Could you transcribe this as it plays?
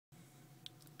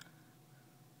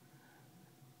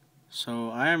So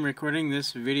I am recording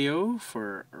this video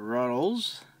for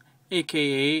Rottles,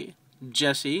 aka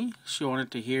Jessie. She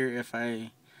wanted to hear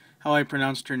how I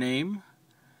pronounced her name.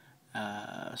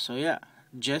 So yeah,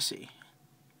 Jessie.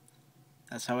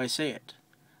 That's how I say it.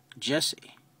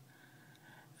 Jessie.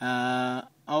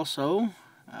 Also,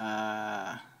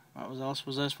 what else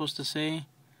was I supposed to say?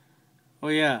 Oh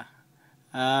yeah.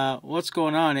 What's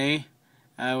going on, eh?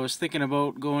 I was thinking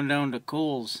about going down to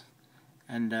Kohl's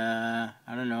and, I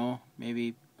don't know,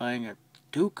 maybe buying a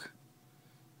toque?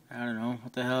 I don't know,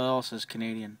 what the hell else is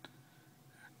Canadian?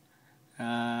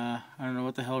 I don't know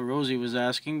what the hell Rosie was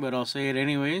asking, but I'll say it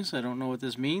anyways. I don't know what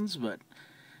this means, but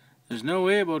there's no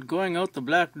way about going out the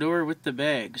black door with the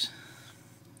bags.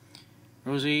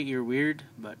 Rosie, you're weird,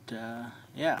 but,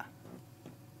 yeah.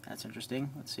 That's interesting.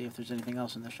 Let's see if there's anything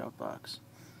else in the shout box.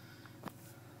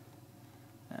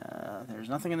 There's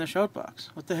nothing in the shout box.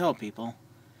 What the hell, people?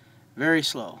 Very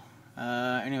slow.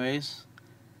 Anyways,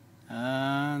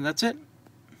 that's it.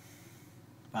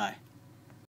 Bye.